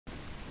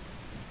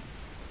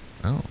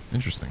Oh,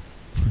 interesting.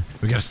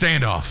 We got a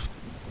standoff.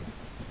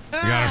 We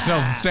got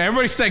ourselves a stand.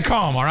 Everybody stay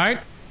calm, all right?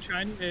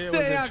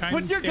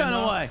 Put your gun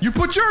away. You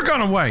put your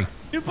gun away.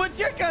 You put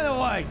your gun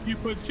away. You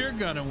put your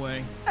gun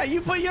away. Hey,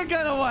 you put your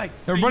gun away.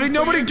 Everybody,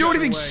 nobody do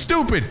anything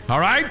stupid, all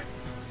right?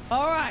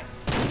 All right.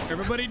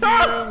 Everybody do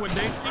what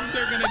they think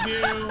they're gonna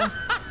do.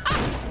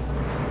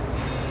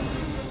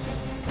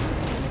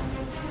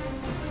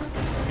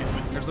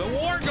 There's a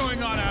war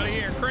going on out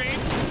here, Crane.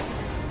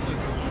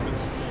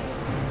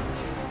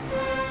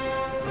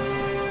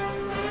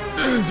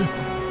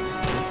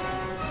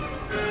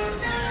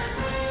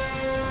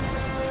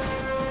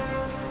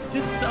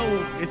 Just so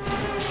it's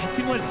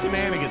too much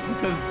shenanigans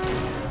because.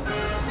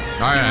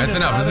 All right, it's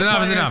enough. It's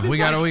enough. It's enough. We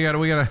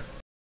gotta.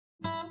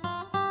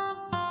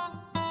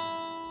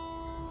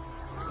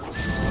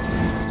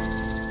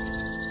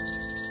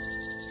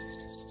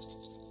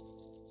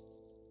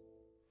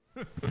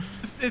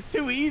 It's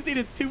too easy and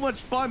it's too much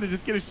fun to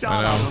just get a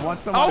shot off and watch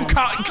somebody. Oh,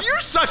 God, you're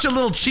such a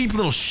little cheap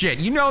little shit.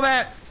 You know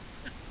that?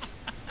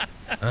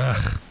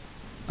 Ugh.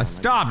 I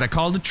stopped. I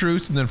called a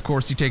truce, and then of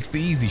course he takes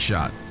the easy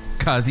shot,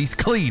 cause he's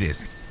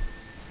Cletus.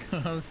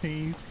 Cause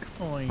he's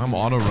coin. I'm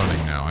auto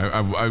running now.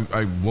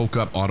 I woke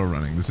up auto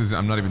running. This is.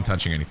 I'm not even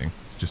touching anything.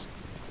 It's just.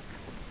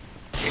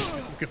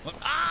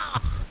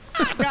 Ah!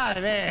 I got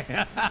it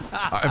there.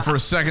 For a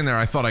second there,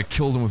 I thought I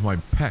killed him with my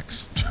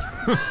pecs.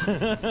 All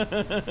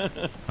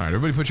right,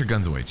 everybody, put your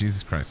guns away.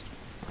 Jesus Christ.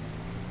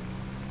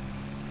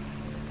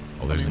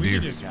 Oh, there's a deer.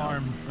 There's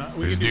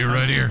a deer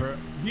right here.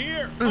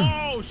 Deer!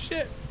 Oh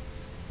shit!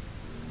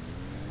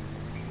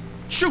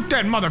 Shoot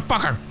that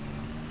motherfucker!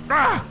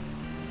 Ah!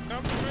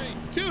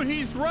 Dude,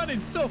 he's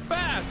running so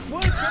fast.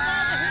 What? Come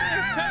over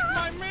here, take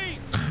my meat.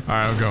 All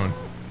right, I'm going.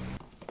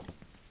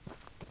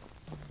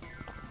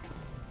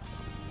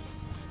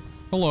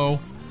 Hello.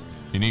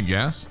 You need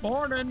gas?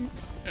 Morning.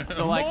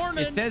 So like,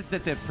 it says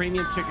that the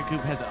premium chicken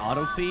coop has an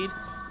auto feed.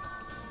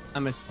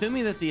 I'm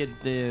assuming that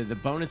the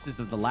bonuses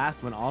of the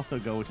last one also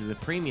go to the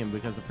premium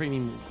because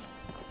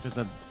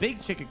the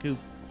big chicken coop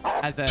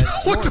has a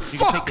what the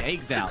so fuck? You can take the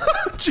eggs out.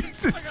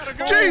 Jesus!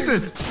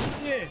 Jesus!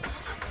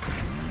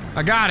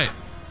 I got it.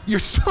 You're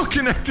still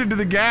connected to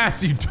the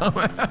gas, you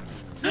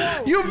dumbass.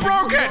 Whoa, you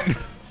broke it.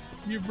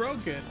 You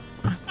broke it.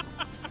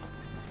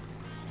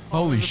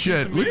 Holy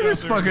shit! Look at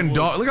this fucking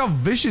dog. Look how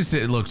vicious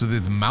it looks with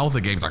its mouth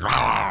agape. It's like.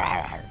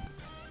 I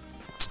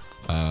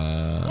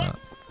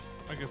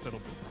guess that'll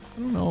be. I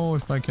don't know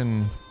if I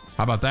can.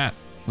 How about that?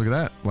 Look at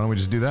that. Why don't we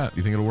just do that?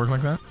 You think it'll work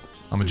like that?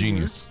 I'm a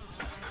genius.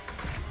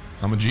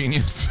 I'm a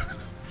genius.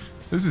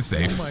 This is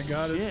safe. Oh my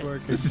god, it's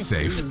working. This is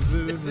safe. This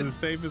is the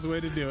safest way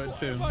to do it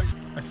too.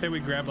 I say we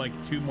grab like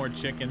 2 more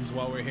chickens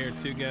while we're here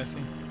too, Gassy.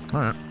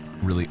 All right.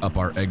 Really up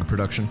our egg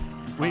production.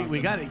 Wait,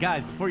 we got it,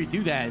 guys. Before you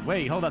do that,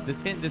 wait, hold up. This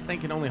thing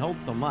can only hold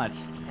so much.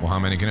 Well, how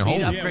many can it hold?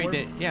 We need to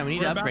upgrade we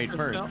need to upgrade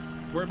first.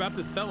 We're about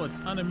to sell a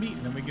ton of meat,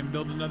 and then we can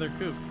build another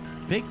coop.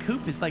 Big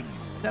coop is like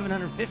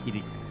 750.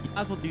 You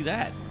might as well do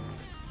that.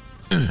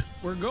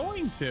 We're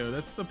going to.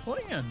 That's the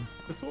plan.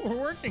 That's what we're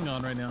working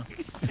on right now.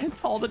 We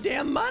spent all the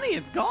damn money.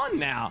 It's gone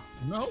now.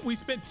 No, we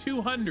spent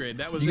 200.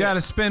 That was. You got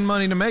to spend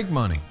money to make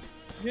money.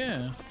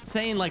 Yeah.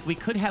 Saying like we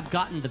could have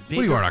gotten the big.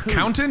 What are you, an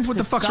accountant? What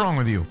the fuck's wrong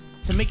with you?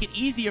 To make it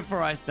easier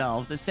for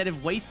ourselves instead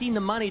of wasting the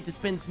money to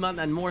spend some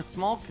on more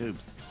small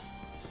coops.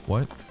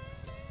 What?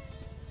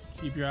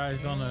 Keep your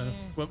eyes on a.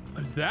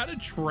 Is that a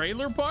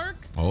trailer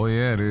park? Oh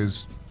yeah, it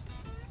is.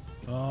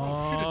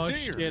 Oh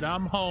shit!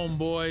 I'm home,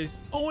 boys.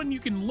 Oh, and you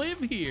can live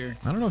here.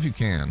 I don't know if you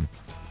can.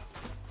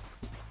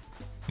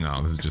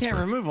 No, this is just. Can't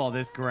remove all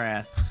this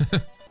grass.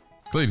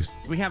 Please.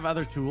 Do we have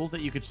other tools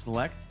that you could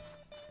select?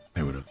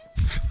 Hey, what up?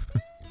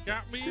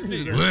 Got me a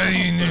digger. What are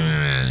you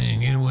doing?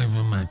 Get away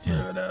from my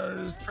tent.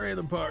 This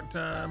trailer park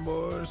time,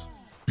 boys.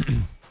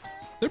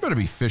 There better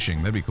be fishing.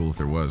 That'd be cool if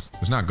there was.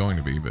 There's not going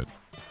to be, but.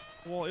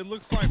 Well, it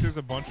looks like there's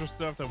a bunch of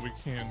stuff that we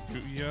can't do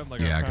yet.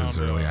 Like yeah, because it's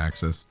early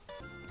access.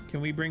 Can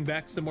we bring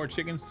back some more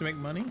chickens to make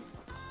money?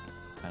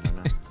 I don't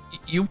know.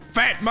 You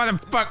fat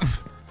motherfucker!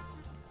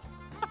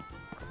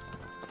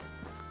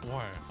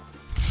 What?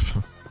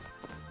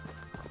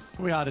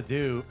 What we ought to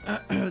do,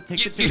 take the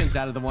chickens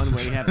out of the one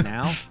we have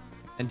now,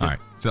 and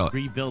just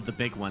rebuild the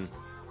big one.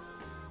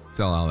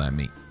 Sell all that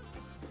meat.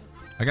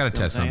 I gotta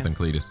test something,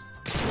 Cletus.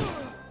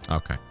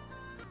 Okay.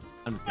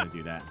 I'm just gonna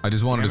do that. I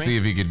just wanted to see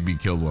if he could be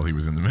killed while he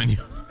was in the menu.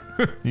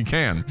 He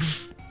can.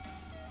 This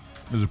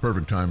is a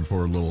perfect time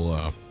for a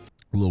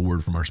little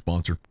word from our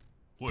sponsor.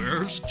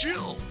 Where's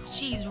Jill?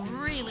 She's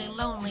really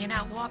lonely and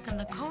out walking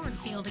the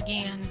cornfield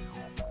again.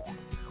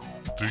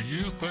 Do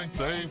you think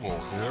they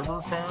will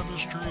ever find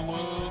his true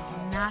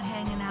love? Not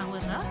hanging out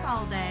with us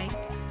all day.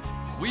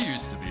 We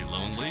used to be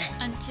lonely.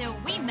 Until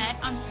we met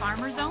on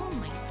Farmers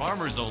Only.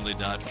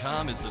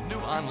 FarmersOnly.com is the new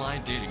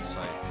online dating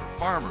site for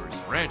farmers,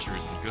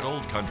 ranchers, and good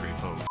old country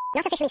folk.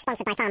 Not officially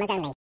sponsored by Farmers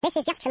Only. This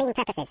is just for meme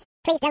purposes.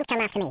 Please don't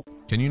come after me.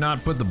 Can you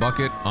not put the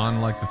bucket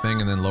on like the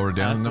thing and then lower it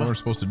down? That's what we're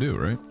supposed to do,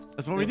 right?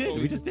 That's what we did.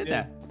 We just did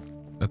that.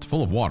 That's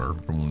full of water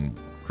from when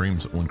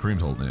Cream's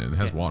holding it. It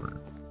has water.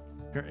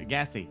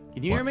 Gassy,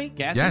 can you hear me?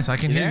 Gassy? Yes, I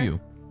can hear you.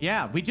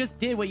 Yeah, we just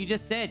did what you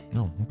just said.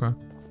 Oh, okay.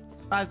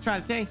 I was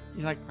trying to tell you.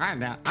 He's like, I'm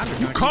just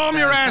You gonna calm keep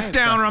your saying ass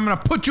down or I'm gonna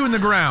put you in the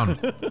ground.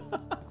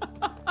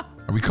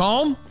 Are we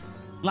calm?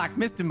 Like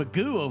Mr.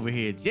 Magoo over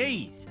here.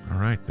 Jeez. All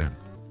right, then.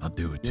 I'll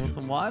do it You too. want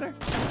some water?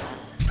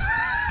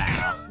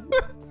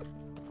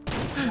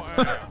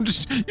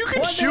 You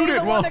can shoot it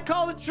while. while... One that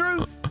called a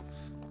truce.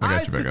 I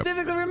got you back up.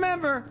 specifically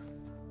remember.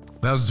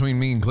 That was between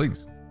me and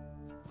Cleese.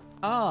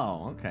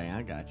 Oh, okay.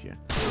 I got you.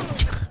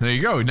 There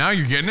you go. Now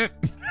you're getting it.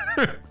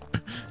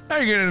 Now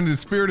you're getting into the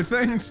spirit of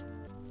things.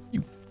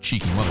 You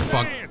cheeky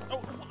motherfucker. Man,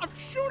 oh, I'm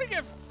shooting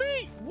at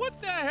feet.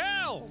 What the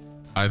hell?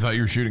 I thought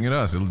you were shooting at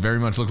us. It very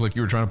much looked like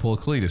you were trying to pull a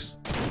Cletus.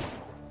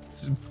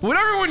 Would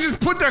everyone just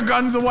put their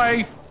guns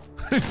away?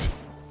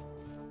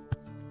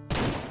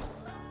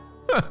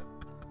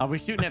 Are we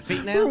shooting at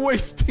feet now? We're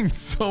wasting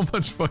so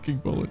much fucking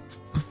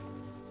bullets.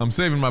 I'm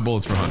saving my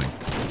bullets for hunting.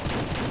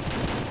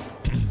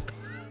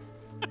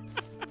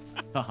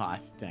 Oh,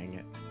 dang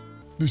it.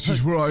 This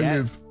is where I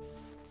live.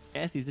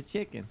 Yes, he's a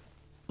chicken.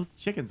 Those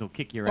chickens will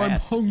kick your I'm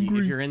ass hungry.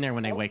 if you're in there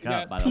when they wake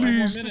up, by the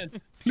way. Please,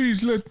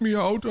 please let me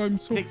out. I'm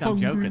so I'm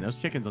hungry. joking. Those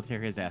chickens will tear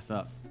his ass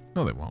up.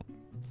 No, they won't.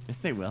 Yes,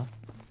 they will.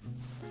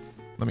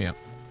 Let me out.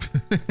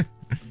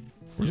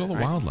 Where's all the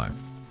wildlife?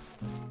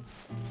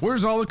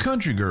 Where's all the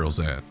country girls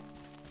at?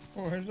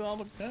 Where's all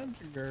the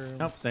country girls?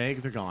 Nope, the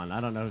eggs are gone. I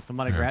don't know.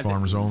 Somebody grabbed it.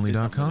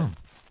 FarmersOnly.com.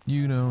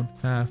 You don't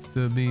have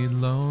to be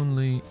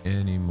lonely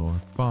anymore.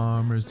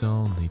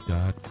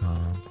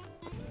 FarmersOnly.com.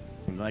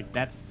 Like,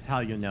 that's how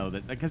you know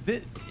that. Because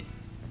it.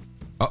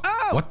 Oh,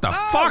 what the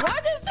fuck?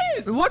 What is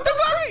this? What the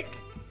fuck?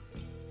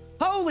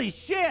 Holy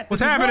shit.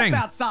 What's there's a wolf happening?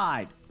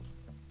 outside.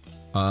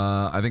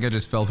 I think I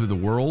just fell through the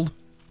world.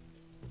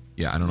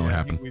 Yeah, I don't know what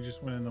happened. We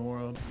just went in the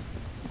world.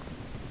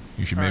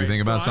 You should maybe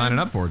think about signing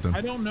up for it then.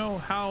 I don't know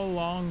how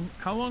long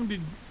did.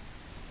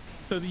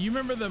 So you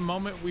remember the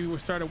moment we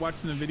started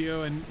watching the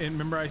video and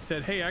remember I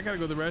said, hey, I gotta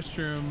go to the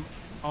restroom.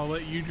 I'll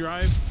let you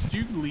drive. Did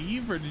you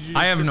leave or did you?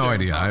 I have no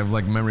idea. I have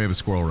like memory of a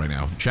squirrel right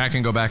now. Chat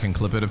can go back and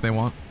clip it if they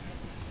want.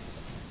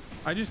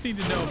 I just need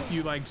to know if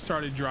you like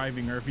started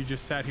driving or if you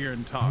just sat here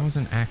and talked. I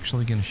wasn't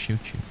actually gonna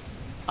shoot you.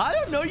 I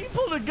don't know. You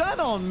pulled a gun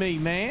on me,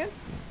 man.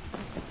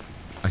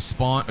 I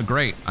spawned.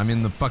 Great. I'm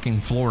in the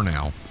fucking floor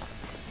now.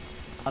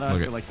 I don't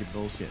feel like you're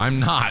bullshit. I'm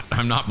not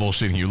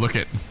bullshitting you. Look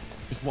at.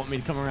 Just want me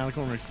to come around the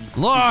corner.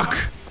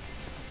 Look!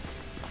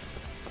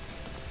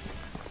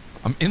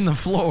 I'm in the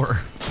floor.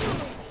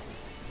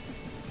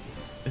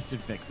 This should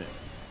fix it.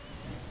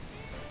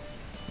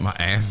 My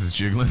ass is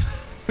jiggling.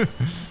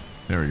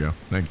 There we go.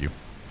 Thank you.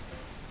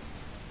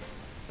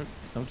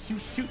 Don't you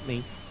shoot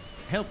me.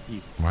 Help you.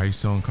 Why are you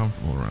so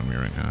uncomfortable around me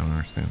right now? I don't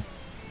understand.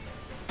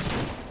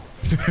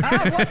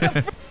 What the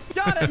f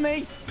shot at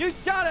me? You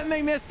shot at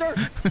me, mister.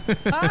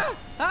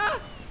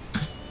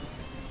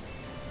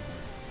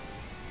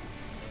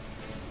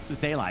 It's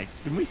daylight.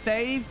 Can we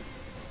save?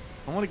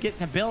 I want to get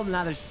to building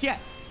out of shit.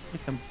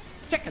 Get some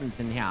chickens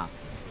in here.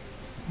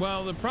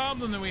 Well, the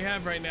problem that we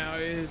have right now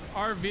is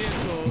our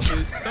vehicle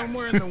is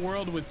somewhere in the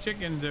world with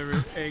chickens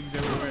eggs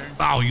everywhere.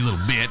 Oh, you little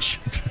bitch.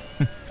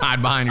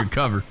 Hide behind your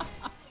cover.